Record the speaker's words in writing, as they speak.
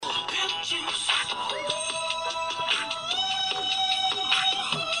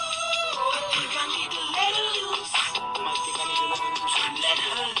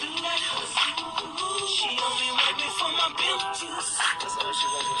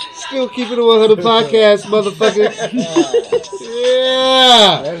Still keeping it 100 podcast, motherfucker.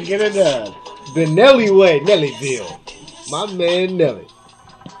 Yeah. Let's get it done. The Nelly way, Nellyville. My man Nelly.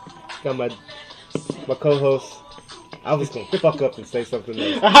 Got my co-host. I was gonna fuck up and say something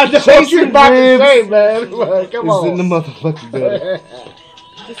else. I know what you about to say, man. Come on. Is in the motherfucking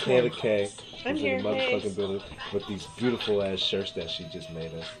building. Taylor K. I'm is here, in the motherfucking building with these beautiful ass shirts that she just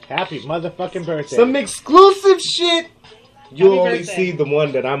made us. Happy motherfucking birthday. Some exclusive shit. You'll only birthday. see the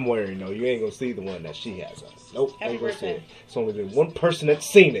one that I'm wearing, though. You ain't gonna see the one that she has on. Nope, Happy ain't gonna see birthday. it. It's only been one person that's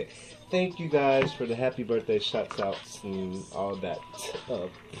seen it. Thank you guys for the happy birthday shouts outs and all that.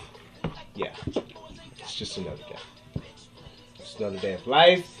 Yeah, it's just another day. It's another day of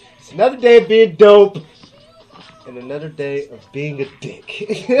life. It's another day of being dope. And another day of being a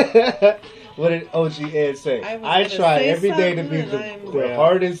dick. What did OG Ed say? I was I gonna try say every day to be something and the I'm-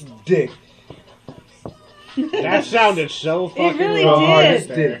 hardest dick. That sounded so fucking really wrong. did. Hardest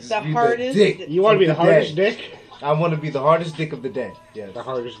dick. The Be the hardest dick. dick. You want to be the of the hardest day. dick? I want to be the hardest dick of the day. Yes. The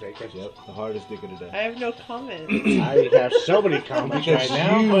hardest dick. Yep. The hardest dick of the I day. have no comment. I have so many comments Because right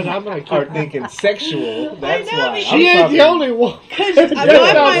now, you but I'm going to are keep... thinking sexual. That's know, why. because- She ain't the only one. Because That my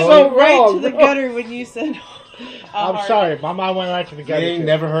sounds mind so went right wrong, to the bro. gutter when you said. I'm hard. sorry. My mind went right to the You gutter. ain't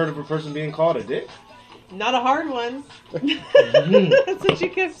never heard of a person being called a dick? Not a hard one. That's what you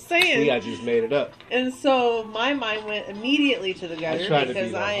kept saying. See, I just made it up. And so my mind went immediately to the gutter I tried to be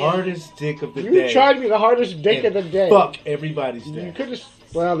because the I am. hardest dick of the You day. tried to be the hardest dick of and the day. Fuck everybody's You day. could have...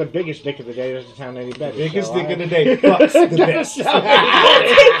 Well, the biggest dick of the day doesn't sound any better. Biggest so dick I- of the day. Fucks the best.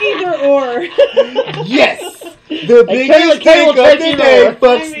 Take either or. Yes! The biggest Kayla dick of take the it day over.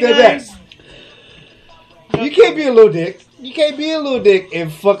 fucks I mean, the I- best. You can't be a little dick. You can't be a little dick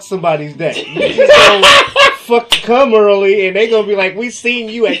and fuck somebody's day. You just gonna fuck come early and they gonna be like, we seen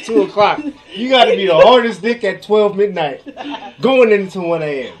you at 2 o'clock. You gotta be the hardest dick at 12 midnight. Going into 1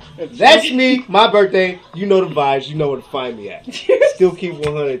 a.m. That's me, my birthday. You know the vibes. You know where to find me at. Still keep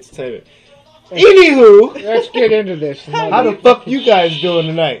 100 entertainment. Anywho, Let's get into this. how the fuck you guys doing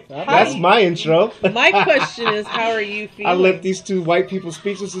tonight? That's my intro. My question is, how are you feeling? I left these two white people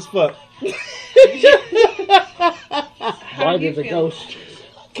speechless as fuck. How Why do you did the feel? ghost...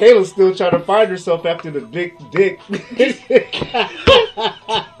 Kayla's still trying to find herself after the big dick.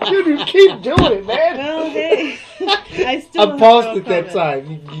 You keep doing it, man. Well, hey, I still. I have paused no at that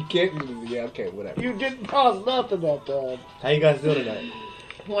comment. time. You can't. Yeah, okay, whatever. You didn't pause nothing that time. How you guys doing tonight?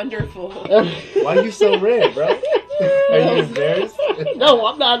 Wonderful. Why you so red, bro? Are you embarrassed? No,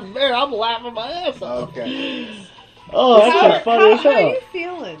 I'm not there. I'm laughing my ass off. Okay. Oh, that's just funny as how are hell. you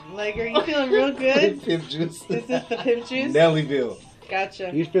feeling? Like, are you feeling real good? Pimp juice. Is this the pimp juice? Nellyville. Gotcha.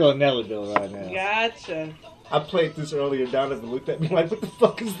 He's feeling Nellyville right now. Gotcha. I played this earlier. Donovan looked at me like, "What the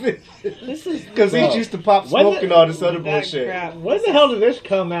fuck is this?" This is Because he's Bro, used to Pop when Smoke the- and all this other that bullshit. crap. When the hell did this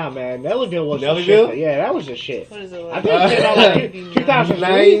come out, man? Nellyville was the Nellyville? shit. Yeah, that was the shit. What is it I like? think it came out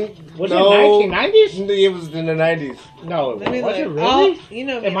like 2003. Was it 1990s? It was in the 90s. No, Let me was it look. really? You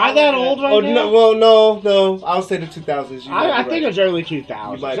know me, Am I I'll that look it old up. right Oh now? no! Well, no. I'll say the 2000s. You might I be think it right. was early You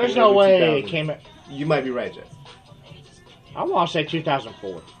 2000s. might There's be no early way 2000s. it came out. You might be right, Jeff. I want to say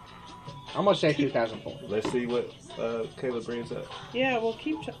 2004. I'm going to say 2004. Let's see what Kayla brings up. Yeah, we'll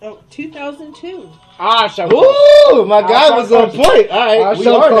keep. 2002. Ah, so Ooh, my guy I was was so on close. point. All right, I was we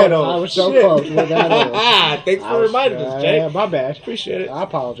so are close. that old. I was so Shit. close. We're that old. Thanks for reminding us, Jay. Yeah, my bad. Appreciate it. I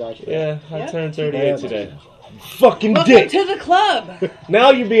apologize. For that. Yeah, I Yeah. turned 38 Yeah. today. Fucking Welcome dick. to the club.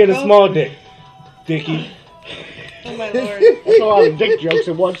 Now you're being a Well- small dick, Dickie. Oh my lord. That's a lot of dick jokes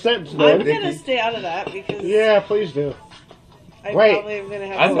in one sentence, I'm man. gonna stay out of that because Yeah, please do. I Wait. probably am gonna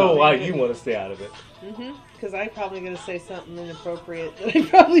have. I know why something- you want to stay out of it. Because I'm probably gonna say something inappropriate that I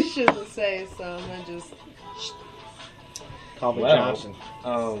probably shouldn't say. So I'm gonna just. Call me Well. Johnson.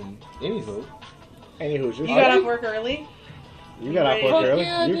 Anywho, Anywho, You got off work early. You got off work Fuck early.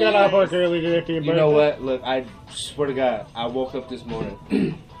 yeah, You I got did. off work early today for your you birthday. know what? Look, I swear to God, I woke up this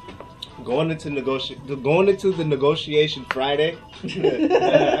morning. Going into the negotiation Friday. Say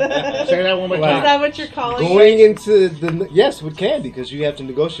that one more Like- Is time. that what you're calling Going it? into the yes with Candy because you have to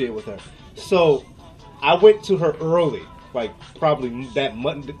negotiate with her. So I went to her early, like probably that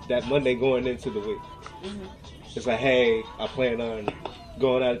Monday going into the week. It's like, hey, I plan on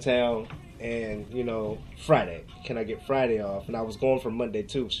going out of town, and Friday. Can I get Friday off? And I was going for Monday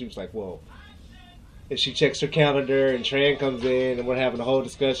too. She was like, well. And she checks her calendar, and Tran comes in, and we're having a whole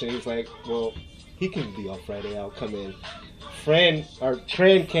discussion. He's like, well, he can be off Friday. I'll come in.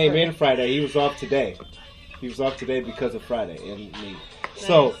 Tran came in Friday. He was off today. He was off today because of Friday and me.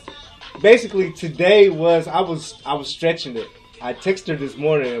 So basically, today I was stretching it. I texted her this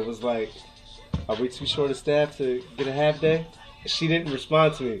morning. It was like, are we too short of staff to get a half day? she didn't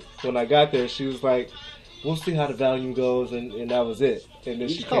respond to me when I got there. She was like, "We'll see how the volume goes," and that was it. And then You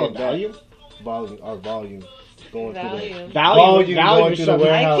she just call came it back. volume? Volume going Volume. through Volume the going through the something-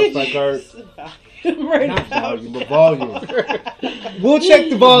 warehouse like our Right not about volume, but volume. We'll check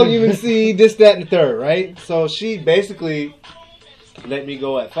the volume and see this, that, and the third, right? So she basically let me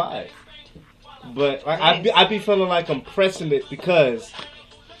go at 5. But I be feeling like I'm pressing it because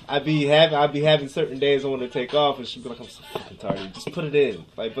I be having certain days I want to take off, and she'll be like, "I'm so fucking tired. Just put it in."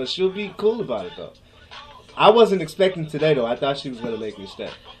 Like, but she'll be cool about it though. I wasn't expecting today though. I thought she was gonna make me stay.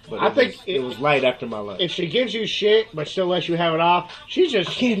 But I think it was light after my lunch. If she gives you shit but still lets you have it off, she's I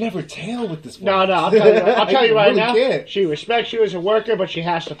just can't never tell with this. no. woman. I'll tell you I right really now. can't. She respects you as a worker, but she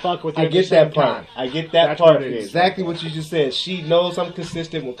has to fuck with you. I at get the same that part. time. I get that That's part. what it is. Exactly what you just said. She knows I'm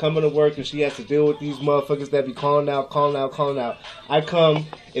consistent when coming to work, and she has to deal with these motherfuckers that be calling out. I come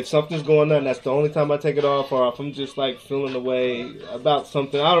if something's going on. That's the only time I take it off, or if I'm just like feeling away about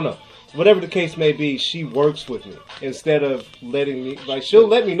something. I don't know. Whatever the case may be, she works with me instead of letting me. Like, she'll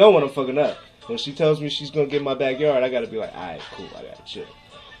let me know when I'm fucking up. When she tells me she's gonna get in my backyard, I gotta be like, alright, cool, I gotta chill.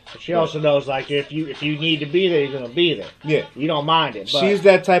 But she also knows, like, if you need to be there, you're gonna be there. Yeah, You don't mind it. But she's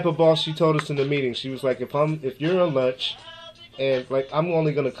that type of boss. She told us in the meeting. She was like, if you're on lunch, and like I'm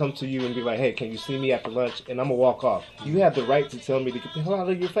only gonna come to you and be like, hey, can you see me after lunch? And I'm gonna walk off. You have the right to tell me to get the hell out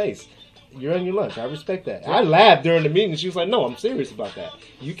of your face. You're on your lunch. I respect that. I laughed during the meeting. She was like, no, I'm serious about that.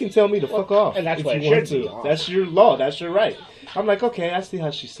 You can tell me to fuck off and that's if what you it want should to. be, honestly. That's your law. That's your right. I'm like, okay, I see how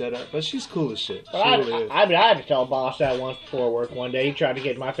she's set up. But she's cool as shit. She But really is. I had to tell a boss that once before work one day. He tried to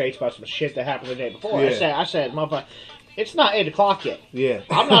get in my face about some shit that happened the day before. Yeah. I said, motherfucker, it's not 8 o'clock yet. Yeah.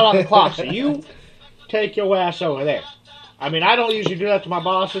 I'm not on the clock, so you take your ass over there. I mean, I don't usually do that to my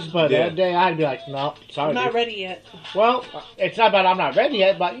bosses, but Yeah. that day I'd be like, no, sorry. I'm not dude. ready yet. Well, it's not about I'm not ready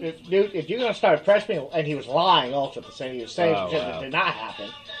yet, but dude, if you're gonna start pressing me, and he was lying also, saying he was saying Oh, shit wow. that did not happen.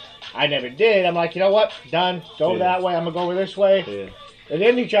 I never did. I'm like, you know what? Done. Go Yeah. that way. I'm gonna go over this way. Yeah. And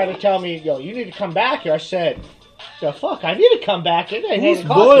then he tried to tell me, yo, you need to come back here. I said, the fuck, I need to come back here. It ain't Whose 8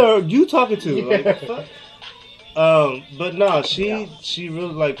 o'clock boy yet. are you talking to? Like, Yeah. fuck? But no, she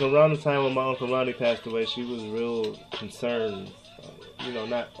really, like, around the time when my Uncle Ronnie passed away, she was real concerned.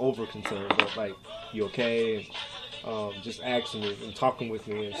 Not over concerned, but like, you okay? And just asking me and talking with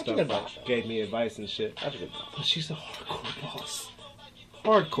me and That's a stuff. good Like, boss. gave me advice and shit. That's a good one. But she's a hardcore boss.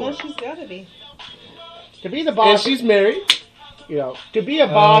 Well, Hardcore. she's gotta be. To be the And boss, she's married. to be a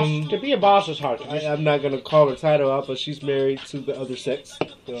boss, is hard. I'm not gonna call her title out, but she's married to the other sex.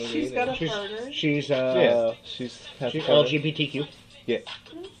 You know what I She's mean? got a She's partner. she's Yeah, she's LGBTQ.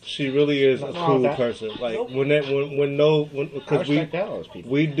 She really is a Nothing wrong with cool that. person. Like Nope. when I because we respect all those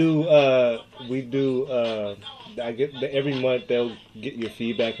people. we do I get every month they'll get your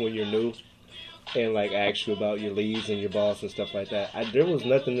feedback when you're new and like ask you about your leads and your boss and stuff like that. There was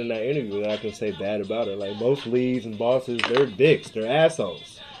nothing in that interview that I can say bad about her. Like most leads and bosses, they're dicks, they're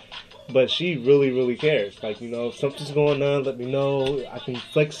assholes. But she really cares. Like, if something's going on, let me know. I can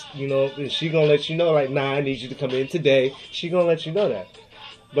flex, and she gonna let you know, like, nah, I need you to come in today. She gonna let you know that.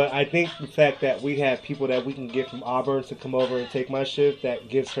 But I think the fact that we have people that we can get from Auburn to come over and take my shift, that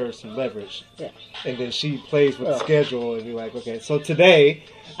gives her some leverage. Yeah. And then she plays with the Yeah. schedule and you're like, okay. So today,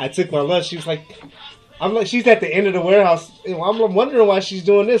 I took my lunch. She was like, she's at the end of the warehouse. I'm wondering why she's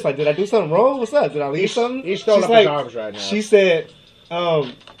doing this. Like, did I do something wrong? What's up? Did I leave something? He's throwing She's up his arms right now. She said,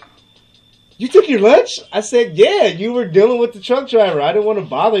 you took your lunch? I said, yeah, you were dealing with the truck driver. I didn't want to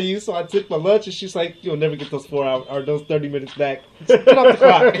bother you, so I took my lunch. And she's like, you'll never get those 4 hours or those 30 minutes back. Get off the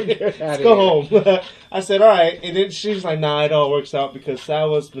clock. Let's go home. I said, all right. And then she's like, nah, it all works out because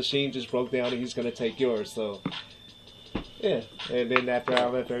Salwa's machine just broke down and he's going to take yours. So, yeah. And then after I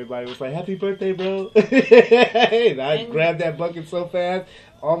left, everybody was like, happy birthday, bro. And I grabbed that bucket so fast,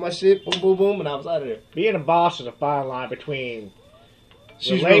 all my shit, boom, boom, boom, and I was out of there. Being a boss is a fine line between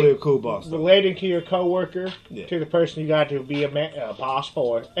She's really a cool boss, though. relating to your coworker, Yeah. to the person you got to be a boss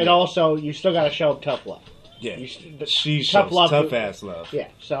for, and also you still got to show them tough love. Yeah. You, She tough shows love tough to- ass love. yeah.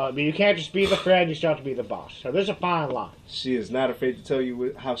 So I mean, you can't just be the friend; you still have to be the boss. So there's a fine line. She is not afraid to tell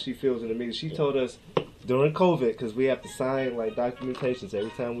you how she feels in the meeting. She told us during COVID, because we have to sign like documentations every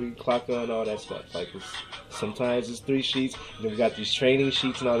time we clock on, all that stuff. Like sometimes it's 3 sheets, and then we got these training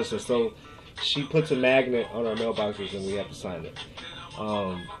sheets and all this stuff. So she puts a magnet on our mailboxes, and we have to sign it.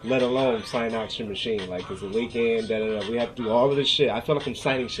 Let alone sign out your machine. Like, there's a weekend, we have to do all of this shit. I feel like I'm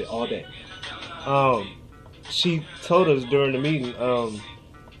signing shit all day. She told us during the meeting,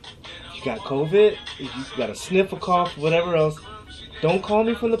 you got COVID, you got a sniff, a cough, whatever else, don't call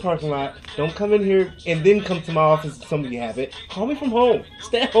me from the parking lot. Don't come in here and then come to my office and somebody have it. Call me from home.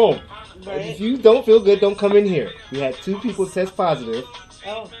 Stay at home. Right. If you don't feel good, don't come in here. We had 2 people test positive.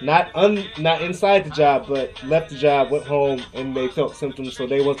 Oh. Not inside the job, but left the job, went home, and they felt symptoms, so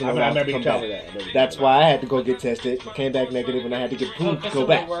they wasn't I allowed remember to you come telling back. me that. That's why I had to go get tested. Came back negative, and I had to get Oh, approved to because go of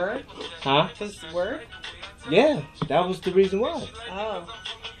back. the work? Huh? Because of work? Yeah, that was the reason why. Oh.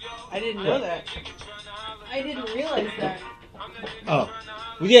 I didn't know What? that. I didn't realize that. Oh.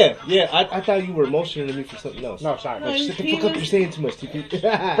 Well, yeah. I thought you were motioning to me for something else. No, sorry. No, Like, shut the he fuck up, was- you're saying too much, TP.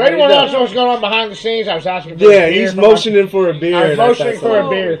 For anyone else knows what's going on behind the scenes, I was asking for Yeah, a beer he's for my- motioning for a beer. I was and I motioning thought for a so.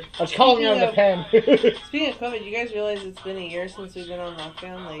 beer. I was calling out the pen. Speaking of COVID, you guys realize it's been a year since we've been on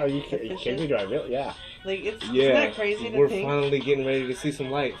lockdown? Like, Are you kidding me? Do I really? Yeah. Like, isn't Yeah, that crazy to we're think? finally getting ready to see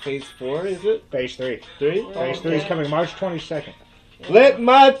some light. Phase 4, is it? Phase 3. 3? Oh, Phase 3 is yeah. coming March 22nd. Let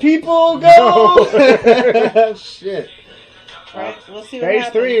my people go! Shit. Right? We'll see what Phase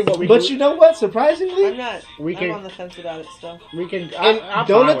happens. 3, what we But do- you know what? I'm Surprisingly, not. We can- I'm on the fence about it still. we can. and I'm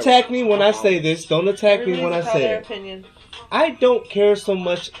don't fine with attack it. me when I say this. Don't attack me when I Everybody's got say their it. opinion. I don't care so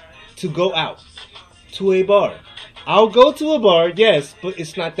much to go out to a bar. I'll go to a bar, yes, but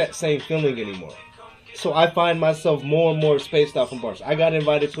it's not that same feeling anymore. So I find myself more and more spaced out from bars. I got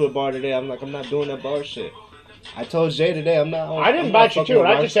invited to a bar today. I'm like, I'm not doing that bar shit. I told Jay today, I'm not. I didn't I'm not invite you fucking to it. with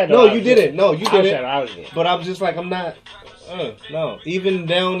I bars. just said no, I you was didn't. No, you I said didn't. I was doing. But I'm just like, I'm not. No. Even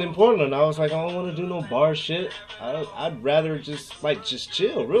down in Portland, I was like, I don't want to do no bar shit. I'd rather just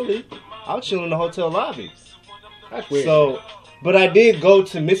chill. Really, I'll chill in the hotel lobby. That's weird. So, but I did go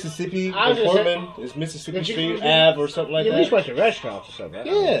to Mississippi I was in just Portland. It's Mississippi Did you- Street did- Ave or something like you at least that. went to restaurants or something.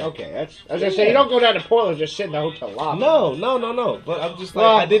 Yeah. Okay, that's. I was gonna say you don't go down to Portland just sit in the hotel lobby. No. But I'm just like,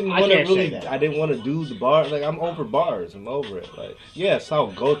 Well, I didn't I want to can't say really. that. I didn't want to do the bar. Like, I'm over bars. I'm over it. Like, yes,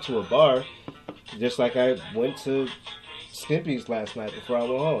 I'll go to a bar, just like I went to Stimpy's last night before I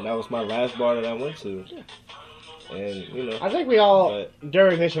went home. That was my last bar that I went to. And, you know. I think we all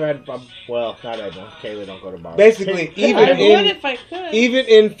during this event. Well, not everyone. Kayla don't go to bars. Basically, even I would in if I could. Even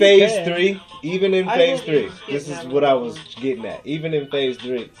in phase can. 3, even in I phase will 3, be this getting is that what I one. was getting at. Even in phase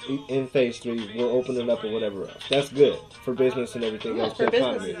 3, we're opening up or whatever else. That's good for business and everything Yeah, else. for the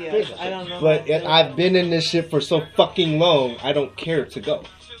economy. businesses, yeah. Business. I don't know. But how to do I've that. been in this shit for so fucking long, I don't care to go.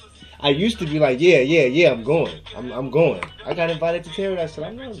 I used to be like, yeah, I'm going. I'm going. I got invited to Paradise tonight.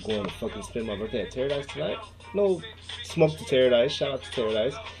 I'm not going to fucking spend my birthday at Paradise tonight. No smoke to Paradise. Shout out to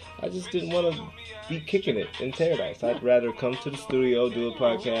Paradise. I just didn't want to be kicking it in Paradise. I'd rather come to the studio, do a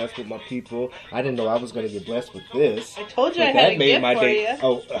podcast with my people. I didn't know I was going to get blessed with this. I told you But I had that a made gift my for day you.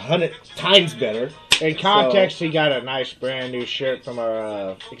 100 times better. In context, he got a nice brand new shirt from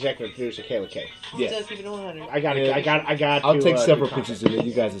our executive producer Kayla K. Yeah. Still keep it 100. I got. I'll to, take do several context. pictures of it.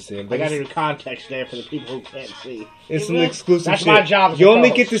 You guys will see them. I But got to it's, do context there for the people who can't see. it's You an will. exclusive That's shit. my job as You a only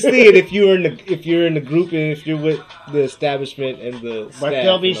co-host. get to see it if you're in the group and if you're with the establishment and the But staff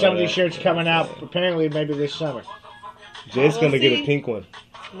there'll be and all some of these that. shirts coming out apparently maybe this summer. Jay's We'll gonna get a see. pink one.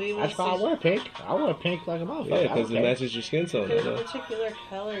 We will That's why I see. wear pink. I wear pink like a motherfucker. Yeah, because it okay. matches your skin tone. If there's You a know? particular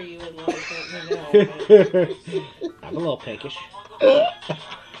color you would like, let me know. I'm a little pinkish.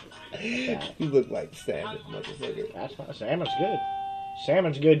 You look like salmon, motherfucker. That's fine. Salmon's good.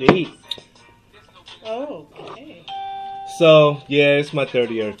 Salmon's good to eat. Oh, okay. So yeah, it's my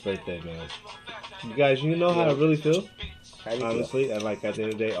 30th birthday, man. You guys, you know how I really feel. How do you feel? Honestly, and like at the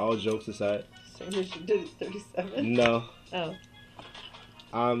end of the day, all jokes aside, Same as you did at 37. no, Oh.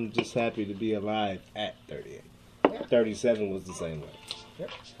 I'm just happy to be alive at 38. 37 was the same way.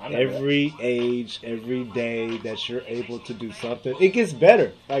 I know that. Every age, every day that you're able to do something, it gets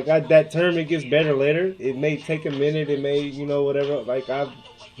better. Like that term, it gets better later. It may take a minute. It may, whatever. Like I've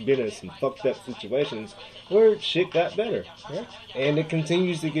been in some fucked up situations where shit got better. Yeah. And it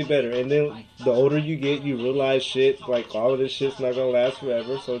continues to get better. And then the older you get, you realize shit, like all of this shit's not gonna last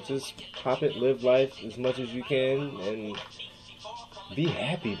forever. So just pop it, live life as much as you can, and be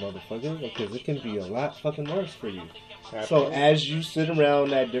happy, motherfucker, because it can be a lot fucking worse for you. So Absolutely. as you sit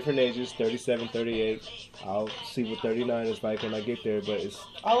around at different ages, 37, 38, I'll see what 39 is like when I get there, but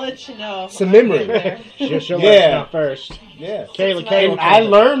I'll let you know. It's a memory. She'll Yeah. let us know first. yeah. Kayla, And And I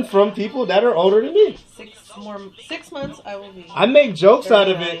learn from people that are older than me. 6 months, I will be. I make jokes out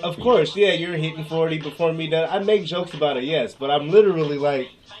of it, 39. of course. Yeah, you're hitting 40 before me. That I make jokes about it, yes, but I'm literally like,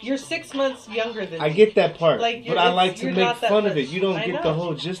 You're 6 months younger than I me. get that part, Like, but I like to you're make not that fun of much. it. You don't I get the know.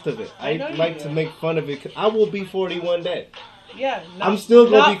 whole gist of it. I know you like do. to make fun of it. 'Cause I will be 40 one day. Yeah. I'm still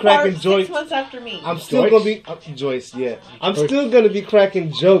gonna be cracking joints. joints. 6 months after me. I'm still Joyce? gonna be Joyce. Yeah, I'm still gonna be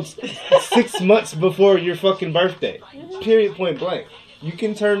cracking jokes 6 months before your fucking birthday. Period. Point blank. You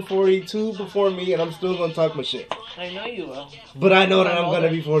can turn 42 before me, and I'm still gonna talk my shit. I know you will. But I know that I'm older.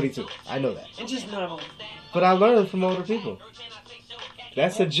 gonna be 42. I know that. And just normal. But I learn from older people.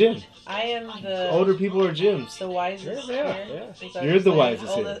 That's a gym. I am the Older people are gyms. the wisest Yeah, here. yeah. Is that You're what the you're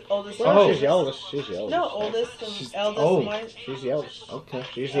wisest saying? here. Oldest. Well, Oh. she's the oldest. She's the oldest. No, oldest and She's eldest old. and wise. She's the eldest. Okay.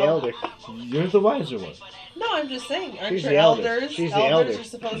 She's the elder. You're the wiser one. No, I'm just saying. Aren't She's your the elder. elders? She's the elders elder. are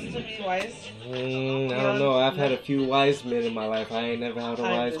supposed to be wise. I don't know. I've had a few wise men in my life. I ain't never had a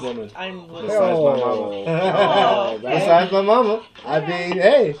wise woman. I'm Besides my mama. Oh, man. Besides my mama. I mean,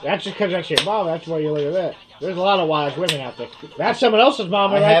 hey. That's just because that's your mom. That's why you look at that. There's a lot of wise women out there. That's someone else's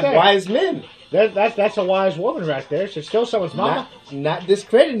mama I right have there. wise men. That's a wise woman right there. She's still someone's mama. Not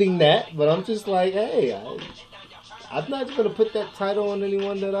discrediting that, but I'm just like, hey, I'm not going to put that title on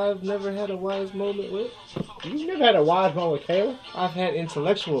anyone that I've never had a wise moment with. You've never had a wise moment with Kayla? I've had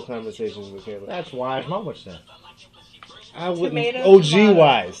intellectual conversations with Kayla. That's wise moments then. I wouldn't. Tomato, OG tomato.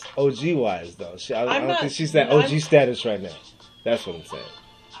 wise. OG wise, though. I I'm don't not- think she's at I'm- OG status right now. That's what I'm saying.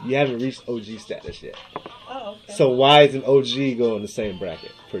 You haven't reached OG status yet. Oh, okay. So wise and OG go in the same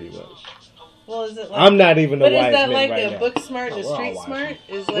bracket, pretty much. well, is it like? I'm not even a But is wise that man like right a now. book smart Oh, to we're all street wise. smart?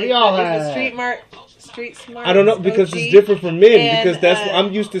 Is We like all is have- the street smart? I don't know because OG? it's different for men. And, Because that's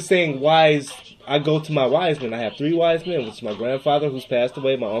I'm used to saying wise. I go to my wise men. I have 3 wise men, which is my grandfather who's passed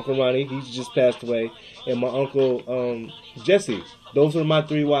away, my uncle Ronnie, he's just passed away, and my uncle Jesse. Those are my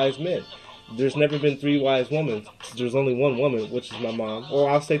 3 wise men. There's never been 3 wise women. There's only 1 woman, which is my mom, or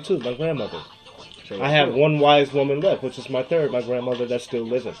I'll say 2, my grandmother. So I have 1 wise woman left, which is my 3rd, my grandmother that's still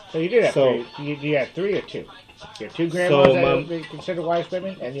living. So you did have So- 3. You had 3 or 2? You had 2 grandmas So, that Mom- would be considered wise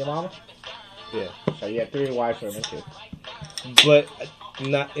women, and your mama. Yeah, So you had 3 wise women too. but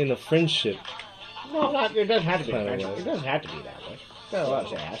not in a friendship. No, not, it doesn't have to be. Kinda Friendship. way. It doesn't have to be that way. There are a lot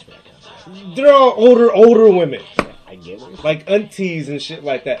of aspects. They're all older women. I get what you're saying. Like aunties and shit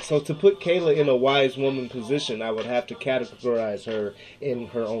like that. So to put Kayla in a wise woman position, I would have to categorize her in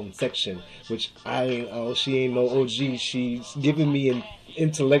her own section. Which she ain't no OG. She's giving me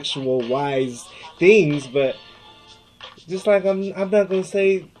intellectual wise things, but just like I'm not gonna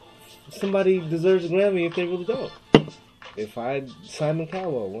say somebody deserves a Grammy if they really don't. If Simon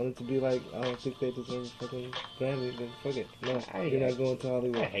Cowell wanted to be like, I don't think they deserve a fucking Grammy, then fuck it. No, you're not going to I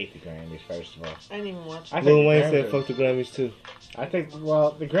Hollywood. hate the Grammys, first of all. I didn't even watch. I it. think Lil Wayne the said Grammys fuck the Grammys too. I think,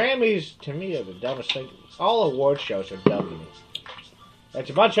 well, the Grammys, to me, are the dumbest thing. All award shows are dumb to me. It's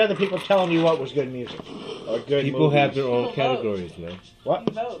a bunch of other people telling you what was good music. Or good People movies. have their own People vote. categories, man. What?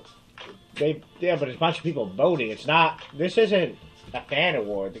 You vote. Yeah, but it's a bunch of people voting. It's not, this isn't a fan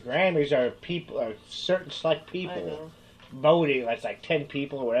award. The Grammys are certain select I people know. voting. That's like 10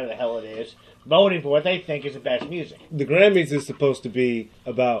 people or whatever the hell it is, voting for what they think is the best music. The Grammys is supposed to be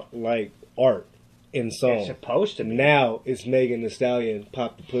about like art in It's song. supposed to be. Now it's Megan Thee Stallion,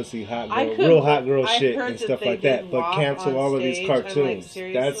 pop the pussy, hot I girl, couldn't real hot girl I shit heard and that stuff they like that. did But walk cancel on all of these stage. I'm like, cartoons. That's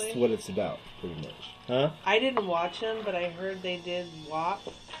seriously? what it's about, pretty much. Huh? I didn't watch them, but I heard they did walk.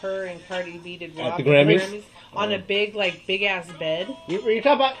 Her and Cardi B did walk the Grammys? on a big ass bed. You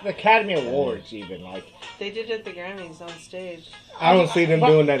talk about the Academy Awards, even like. They did it at the Grammys on stage. I don't see them But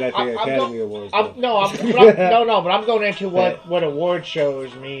doing that at the I'm Academy Awards. I'm, though. no, I'm, but but I'm going into what award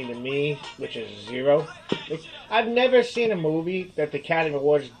shows mean to me, which is 0. Like, I've never seen a movie that the Academy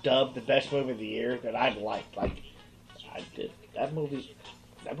Awards dubbed the best movie of the year that I've liked. Like, that movie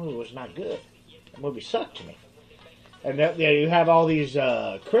was not good. That movie sucked to me. And you have all these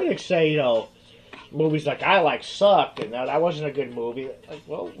critics say, movies like I like sucked, and that wasn't a good movie. Like,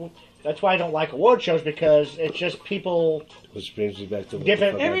 well, that's why I don't like award shows, because it's just people. Which brings me back to what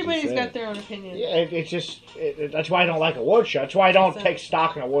Different- the fuck I just Everybody's said. got their own opinion. Yeah, it's just that's why I don't like award shows. That's why I don't take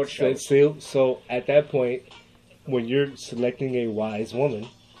stock in award shows. So at that point, when you're selecting a wise woman,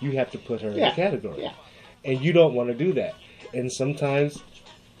 you have to put her in a category. Yeah. And you don't want to do that. And sometimes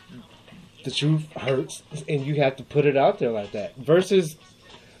the truth hurts, and you have to put it out there like that. Versus,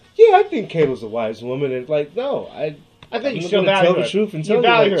 yeah, I think Kayla's a wise woman, and like, no, I think I'm you still gonna value tell her. the truth and You tell you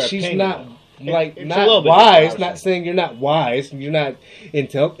value like, her she's opinion, not though. like It's a little not bit wise. different. Not saying you're not wise. You're not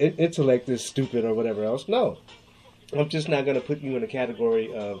intellect is stupid or whatever else. No, I'm just not gonna put you in a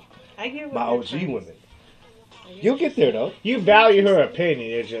category of I get what my you're OG saying. women. You'll get there though. You value her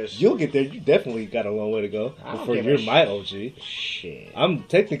opinion. It's just You'll get there. You definitely got a long way to go I don't before give a you're shit. my OG. shit. I'm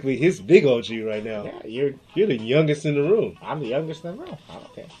technically his big OG right now. Yeah, You're the youngest in the room. I'm the youngest in the room. I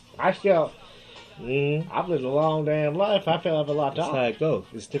don't care. I still. Mm-hmm. I've lived a long damn life. I feel I have a lot to That's how offer. it goes.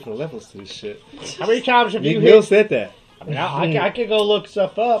 There's different levels to this shit. How many times have Meek you Mill hit? said that. I mean, I could go look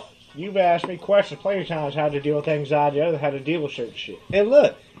stuff up. You've asked me questions plenty of times how to deal with anxiety, how to deal with certain shit. And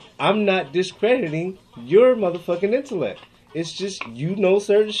look, I'm not discrediting your motherfucking intellect. It's just you know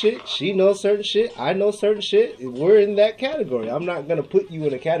certain shit, she knows certain shit, I know certain shit. We're in that category. I'm not gonna put you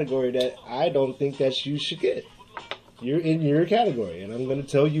in a category that I don't think that you should get. You're in your category, and I'm going to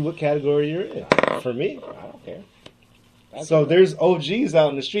tell you what category you're in. For me, I don't care. So there's OGs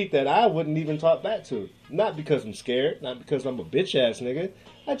out in the street that I wouldn't even talk back to. Not because I'm scared, not because I'm a bitch ass nigga.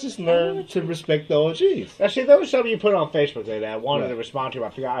 I just learned to respect the OGs. Now, see, there was something you put on Facebook that I wanted to respond to. I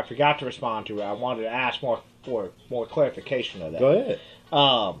forgot to respond to. I wanted to ask more clarification of that. Go ahead.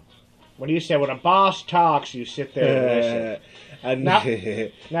 When you said when a boss talks, you sit there and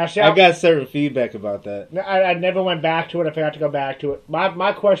listen. Now, see, I got certain feedback about that. I never went back to it. I forgot to go back to it.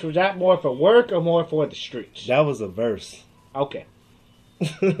 My question was that more for work or more for the streets? That was a verse. Okay.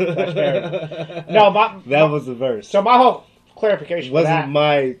 That's fair. No, that was a verse. So my whole clarification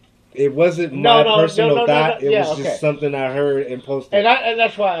It wasn't my personal thought. It was just something I heard and posted. And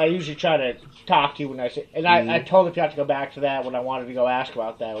that's why I usually try to talk to you when I say. And I told him you have to go back to that when I wanted to go ask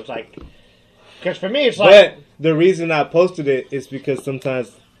about that. It was like, because for me it's like. But the reason I posted it is because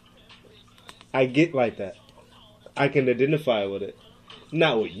sometimes I get like that. I can identify with it.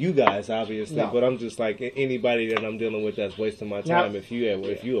 Not with you guys, obviously, but I'm just like anybody that I'm dealing with that's wasting my time. If you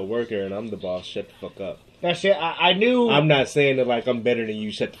a worker and I'm the boss, shut the fuck up. That's it. I knew. I'm not saying that like I'm better than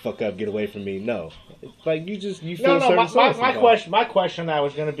you. Shut the fuck up. Get away from me. No, it's like you feel certain. My question that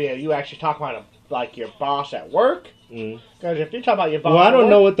was going to be: are you actually talking about like your boss at work? Because if you're talking about your boss, I don't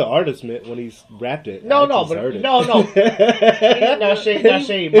know what the artist meant when he rapped it. No. Now see.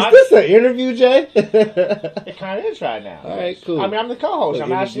 Is this an interview, Jay? It kind of is right now. All right, cool. I mean, I'm the co-host.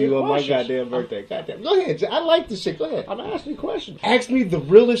 I'm asking you questions. On my goddamn birthday. Goddamn. Go ahead, Jay. I like this shit. Go ahead. I'm asking you questions. Ask me the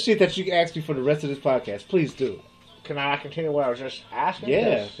realest shit that you can ask me for the rest of this podcast. Please do. Can I continue what I was just asking?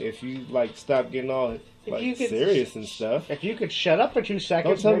 Yeah. If you like, stop getting all serious and stuff. If you could shut up for 2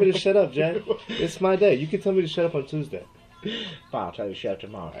 seconds. Don't tell me to shut up, Jack. It's my day. You can tell me to shut up on Tuesday. Fine, I'll tell you to shut up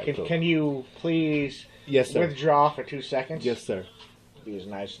tomorrow. Right, cool. Can you please withdraw for 2 seconds? Yes, sir. Be as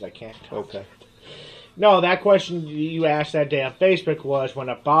nice as I can. Okay. No, that question you asked that day on Facebook was when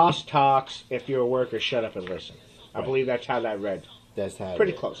a boss talks, if you're a worker, shut up and listen. I believe that's how that read. That's how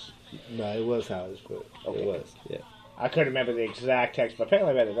pretty close. No, it was how it was put. Okay. It was, yeah. I couldn't remember the exact text, but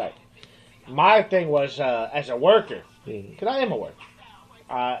apparently I read it right. My thing was, as a worker, because I am a worker,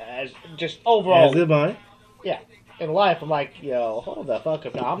 as just overall. As am I. Yeah. In life, I'm like, yo, hold the fuck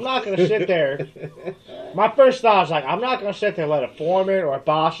up. Now, I'm not going to sit there. My first thought was like, I'm not going to sit there and let a foreman or a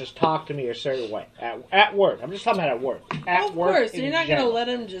boss just talk to me a certain way. At work. I'm just talking about at work. Of course. You're not going to let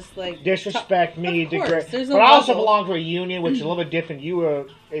them just, like... disrespect me, degrade. But I also belong to a union, which is a little bit different. You are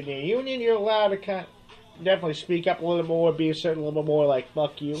in the union, you're allowed to kind of definitely speak up a little more, be a certain little bit more like,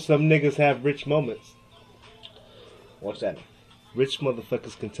 fuck you. Some niggas have rich moments. What's that mean? Rich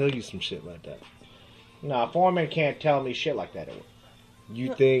motherfuckers can tell you some shit like that. No, a foreman can't tell me shit like that.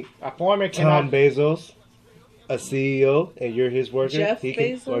 You think a foreman cannot... Tom Bezos, a CEO, and you're his worker? Jeff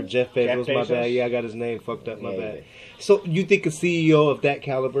Bezos? Or Jeff Bezos, my bad. Yeah, I got his name fucked up, my bad. So you think a CEO of that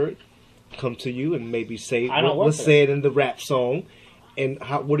caliber come to you and maybe say, let's say it in the rap song, and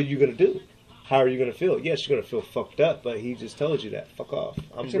what are you going to do? How are you going to feel? Yes, you're going to feel fucked up, but he just told you that. Fuck off.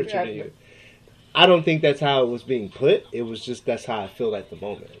 I'm richer than you. I don't think that's how it was being put. It was just that's how I feel at the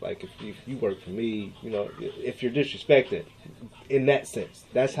moment. Like if you work for me, you know, if you're disrespected, in that sense,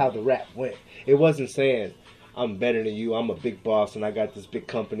 that's how the rap went. It wasn't saying I'm better than you. I'm a big boss and I got this big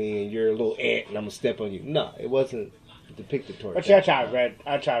company and you're a little ant and I'm gonna step on you. No, it wasn't depicted towards. But that's how I read.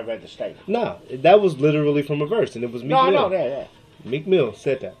 That's how I read the statement. No, that was literally from a verse, and it was Meek Mill. No, yeah. Meek Mill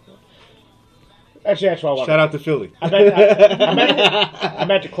said that. That's what I wanted. Shout out to Philly. I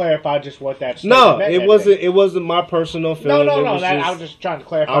meant to clarify just what that. No, it wasn't. It wasn't my personal feeling. No. I was just trying to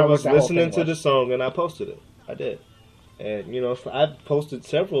clarify. I was listening to the song and I posted it. I did, and you know, I posted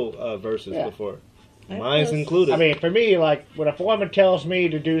several verses before, mine's included. I mean, for me, like when a foreman tells me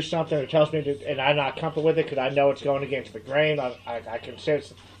to do something, or tells me to, and I'm not comfortable with it because I know it's going against the grain, I can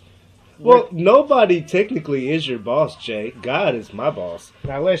sense. Well, nobody technically is your boss, Jay. God is my boss.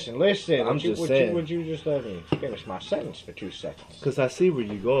 Now listen. I'm just saying. Would you just let me finish my sentence for 2 seconds? Because I see where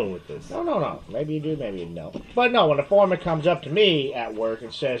you're going with this. No. Maybe you do, maybe you don't. But no, when a foreman comes up to me at work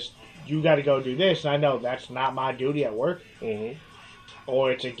and says, you got to go do this, and I know that's not my duty at work,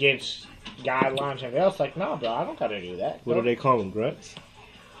 or it's against guidelines and else, like, no, bro, I don't got to do that. What do they call them, grunts?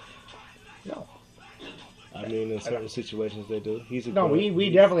 No. I mean, in certain situations they do. He's a we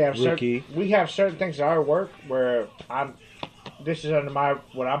definitely have rookie. We have certain things at our work where this is under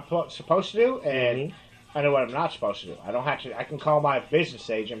what I'm supposed to do, and I know what I'm not supposed to do. I don't have to. I can call my business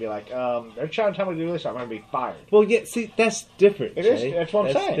agent and be like, they're trying to tell me to do this. I'm going to be fired. Well, yeah. See, that's different. It is. That's what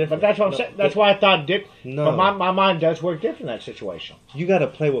I'm saying. Different. But that's what I'm saying. That's why I thought. No. But my mind does work different in that situation. You got to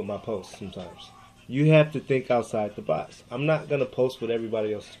play with my posts sometimes. You have to think outside the box. I'm not gonna post what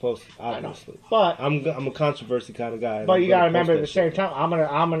everybody else is posting, obviously. But I'm a controversy kind of guy. But you gotta remember at the same time, I'm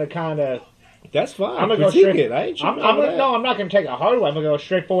gonna kind of. That's fine. I'm gonna go straight. It. I ain't I'm not gonna take a hard way. I'm gonna go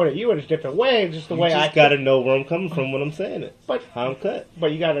straight forward at you in a different way, just the way I. You just gotta know where I'm coming from when I'm saying it. But how I'm cut.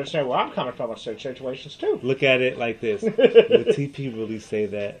 But you gotta understand where I'm coming from in certain situations too. Look at it like this: would TP really say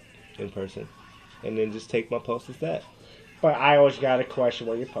that in person, and then just take my post as that? But I always gotta question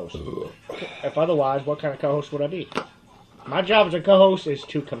what you're posting. If otherwise, what kind of co-host would I be? My job as a co-host is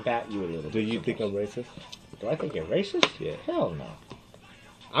to combat you a little bit. Do you think I'm racist? Do I think you're racist? Yeah. Hell no.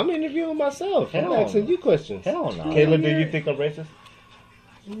 I'm interviewing myself. Hell I'm asking no. you questions. Hell no. Kayla, do you think I'm racist?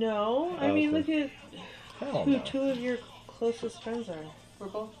 No. I mean, look at who two of your closest friends are. We're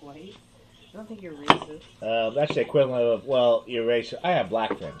both white. I don't think you're racist. That's the equivalent of, well, you're racist. I have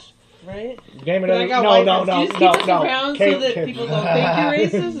black friends. Right? Name another. No. Do you just keep us around so that people don't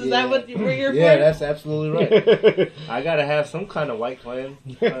think you're racist? Is that what where you're Yeah, from? that's absolutely right. I gotta have some kind of white clan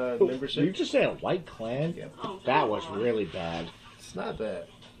membership. You just said a white clan? Yeah. That was really bad. It's not bad.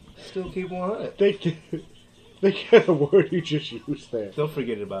 Still keep 100. They get the word you just used there. Don't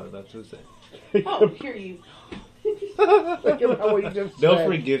forget about it on Tuesday. Oh, hear you. Think about what you just They'll said.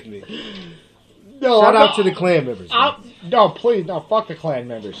 forgive me. No, Shout out to the clan members. No, please, no. Fuck the clan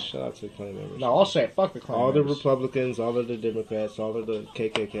members. Shout out to the clan members. No, I'll say it. Fuck the clan All members. the Republicans, all of the Democrats, all of the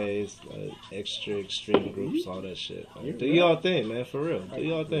KKKs, extra extreme groups, all that shit. Like, do y'all thing, man, for real. Do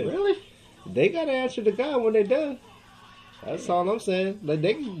y'all thing. Really? They gotta answer to God when they're done. That's all I'm saying. Like,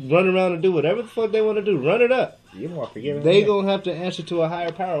 they can run around and do whatever the fuck they want to do. Run it up. You're more forgiving. They than me. gonna have to answer to a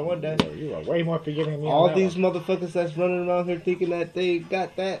higher power one day. You are way more forgiving than me. All on that these one. motherfuckers that's running around here thinking that they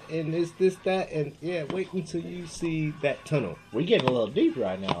got that and it's this, that, and yeah, wait until you see that tunnel. We getting a little deep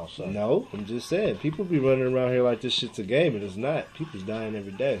right now. So No, I'm just saying. People be running around here like this shit's a game, and it's not. People's dying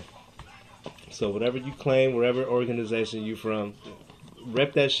every day. So whatever you claim, whatever organization you from,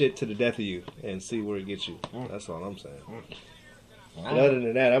 rep that shit to the death of you and see where it gets you. That's all I'm saying. But other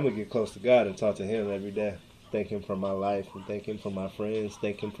than that, I'm going to get close to God and talk to Him every day. Thank Him for my life, and thank Him for my friends,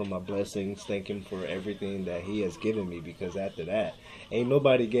 thank Him for my blessings, thank Him for everything that He has given me, because after that, ain't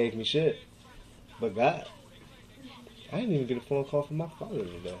nobody gave me shit but God. I didn't even get a phone call from my father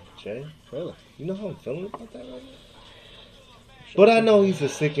today, Jay. Really? You know how I'm feeling about that right now? But I know he's a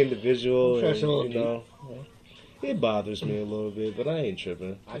sick individual, and, you know, it bothers me a little bit, but I ain't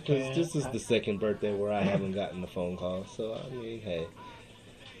tripping. Because this is the second birthday where I haven't gotten a phone call, so I mean, hey.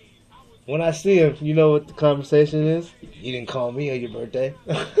 When I see him, you know what the conversation is? You didn't call me on your birthday.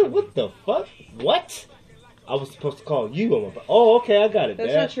 What the fuck? What? I was supposed to call you on my birthday. Oh, okay, I got it,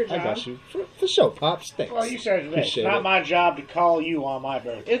 That's Dad. not your job. I got you. For sure, Pops. Thanks. Well, you said it. It's Appreciate not it. my job to call you on my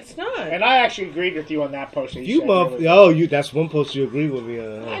birthday. It's not. And I actually agreed with you on that post. That You said motherfucker. really- Oh, that's one post you agree with me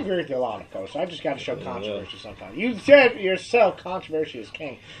on. I agree with you a lot of posts. I just got to show Yeah, controversy sometimes. You said yourself, controversy is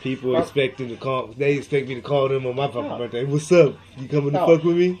king. People expecting to call. They expect me to call them on my fucking No. birthday. What's up? You coming No. to fuck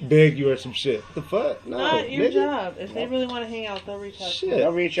with me? Beg you or some shit. What the fuck? No, Not your nigga. job. If they really want to hang out, they'll reach out to Shit. you.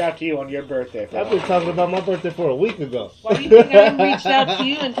 They'll reach out to you on your birthday. I've been talking about my birthday for a week ago. Why do you think I reached out to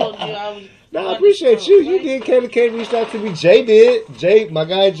you and told you I was... No, I appreciate you. You did. Kayla K reached out to me. Jay did. My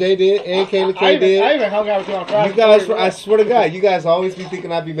guy Jay did, and Kayla K I did. even hung out with you on Friday. You guys, I swear to God, you guys always be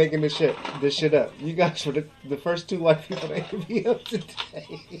thinking I'd be making this shit up. You guys were the first two white people that hit me up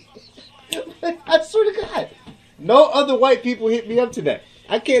today. I swear to God, no other white people hit me up today.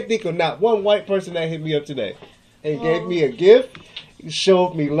 I can't think of not one white person that hit me up today and gave me a gift,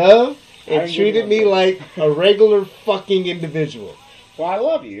 showed me love, I and didn't treated give me you a like a regular fucking individual. Well, I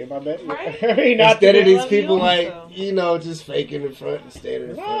love you. My bad. Right? I mean, not Instead of I these love people you like, also. you know, just faking in front and standing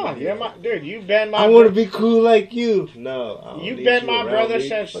in front. No, of me. you're my dude. You've been my. I want to be cool like you. No, I don't You've need been you my around brother me.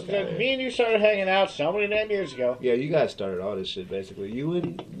 since Fuck outta here. me and you started hanging out so many damn years ago. Yeah, you guys started all this shit basically. You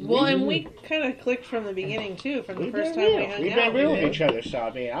and Well, and we kind of clicked from the beginning, too, from the We've first been time real. we hung We've out. been real we with did. each other. So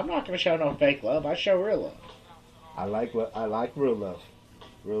I mean, I'm not going to show no fake love. I show real love. I like real love.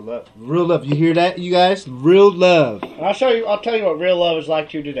 Real love. Real love. You hear that, you guys? Real love. And I'll tell you what real love is like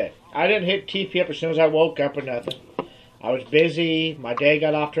to you today. I didn't hit TP up as soon as I woke up or nothing. I was busy. My day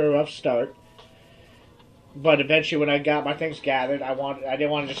got off to a rough start. But eventually, when I got my things gathered, I didn't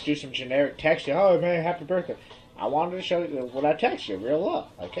want to just do some generic texting. Oh man, happy birthday! I wanted to show you what I text you, real love.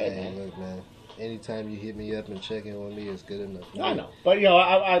 Okay, Hey, man. look, man. Anytime you hit me up and check in on me is good enough. I know, but you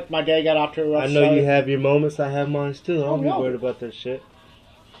know, my day got off to a rough I start. know you have your moments. I have mine too. I don't Oh, be no. worried about that shit.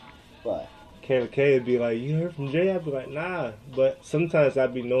 But Kayla K would be like, "You heard from Jay?" I'd be like, "Nah." But sometimes I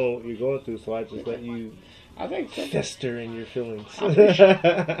be knowing what you're going through, so I just let you I think so. fester in your feelings. I appreciate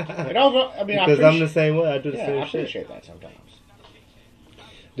I mean, Because I'm the same way. I do the yeah, same I shit. appreciate that sometimes.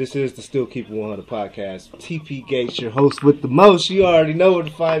 This is the Still Keep It 100 podcast. TP Gates, your host with the most. You already know where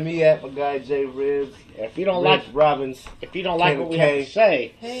to find me at. My guy Jay Ribs. If you don't Ribs like Robbins. if you don't like what we have to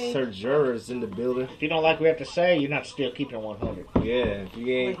say, Sir Jurors in the building. If you don't like what we have to say, you're not still keeping it 100. Yeah, if you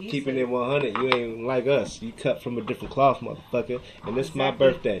ain't keeping it 100, you ain't like us. You cut from a different cloth, motherfucker. And it's my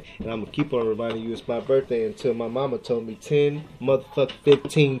birthday. And I'm going to keep on reminding you it's my birthday until my mama told me 10, motherfucker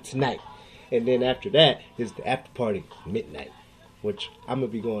 15 tonight. And then after that is the after party, midnight. Which I'm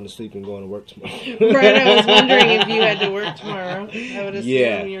going to be going to sleep and going to work tomorrow. Right, I was wondering if you had to work tomorrow. I would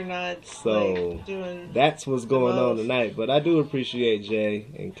assume you're not doing that's what's going on tonight. But I do appreciate Jay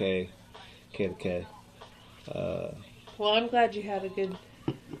and K to K. Well, I'm glad you had a good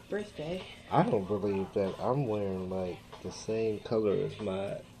birthday. I don't believe that I'm wearing like the same color as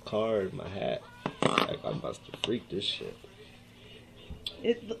my card, my hat. Like I must have freaked this shit.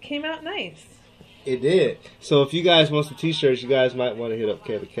 It came out nice. It did. So if you guys want some t-shirts, you guys might want to hit up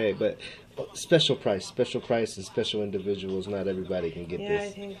K2K. But special price and special individuals. Not everybody can get this. Yeah,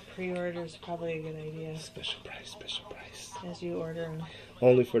 I think pre-order is probably a good idea. Special price. As you order them.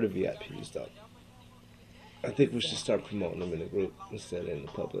 Only for the VIPs, though. I think we should start promoting them in the group instead of in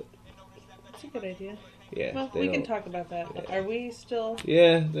the public. That's a good idea. Yeah. Well, we can talk about that. Yeah. Are we still?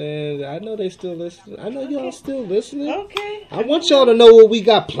 Yeah, I know they still listening. I know y'all still listening. Okay. I want y'all to know what we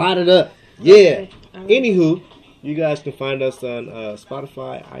got plotted up. Yeah. Anywho, you guys can find us on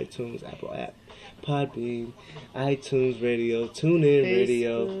Spotify, iTunes, Apple app, Podbean, iTunes Radio, TuneIn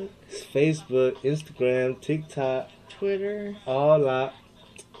Radio, Facebook, Instagram, TikTok, Twitter, all out.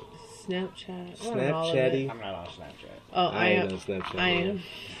 Snapchat. Snapchatty. I'm not on Snapchat. Oh, I am. On Snapchat. I am.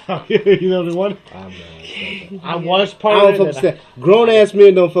 You know the one? I'm not on Snapchat. I was I part don't of fuck it. with Snapchat. Grown ass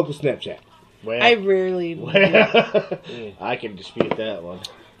men don't fuck with Snapchat. Well, I rarely. I can dispute that one.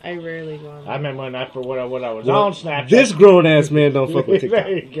 I rarely go on. I remember when I was on Snapchat. This grown ass man don't fuck with TikTok.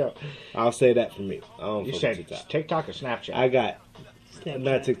 There you go. I'll say that for me. I don't You fuck said with TikTok. TikTok or Snapchat? I got Snapchat.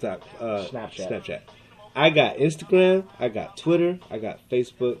 not TikTok. Snapchat. Snapchat. I got Instagram. I got Twitter. I got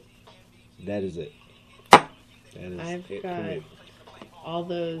Facebook. That is it. That is I've it got for me. all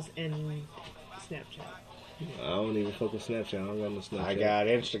those in Snapchat. I don't even fuck with Snapchat. I don't got no Snapchat. I got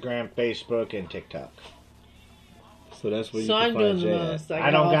Instagram, Facebook, and TikTok. So that's where you So can I'm find doing the Jay most. I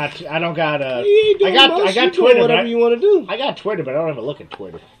don't got. You ain't doing I most. got You doing Twitter. whatever you want to do. I got Twitter, but I don't even look at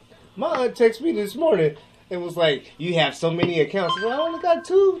Twitter. My aunt texted me this morning. It was like, you have so many accounts. I only got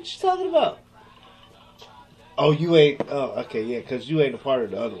 2. What you talking about? Oh, you ain't. Oh, okay, yeah, because you ain't a part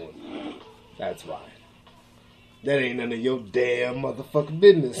of the other one. That's why. That ain't none of your damn motherfucking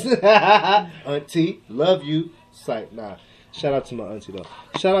business. Auntie, love you. Sight, nah. Shout out to my auntie, though.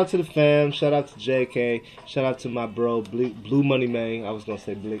 Shout out to the fam. Shout out to JK. Shout out to my bro, Blue Money Man. I was going to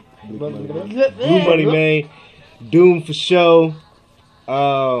say Blue Money Man. Blue Money Man. Doom for show.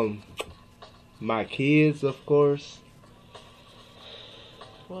 My kids, of course.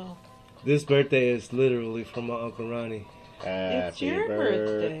 Well, this birthday is literally from my Uncle Ronnie. It's your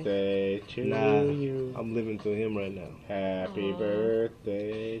birthday to you. I'm living through him right now. Happy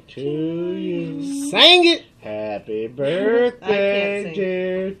birthday to you. Sang it. Happy birthday,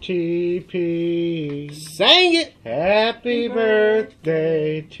 dear TP. Sang it. Happy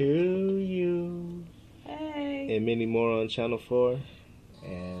birthday to you. Hey. And many more on Channel 4.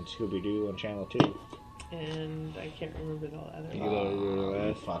 And Scooby-Doo on Channel 2. And I can't remember the other You one. don't remember the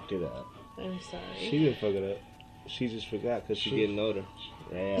You last? fucked it up. I'm sorry. She didn't fuck it up. She just forgot because she's getting older.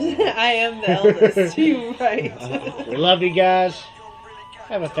 Yeah. I am the eldest. You're right. We love you guys.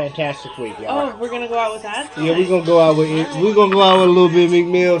 Have a fantastic week, y'all. Oh, we're gonna go out with that? Yeah, we're gonna go out with it. We're gonna go out with a little bit of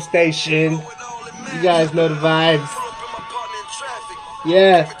McMill Station. You guys know the vibes.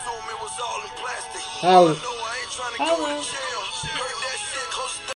 Yeah. Holla.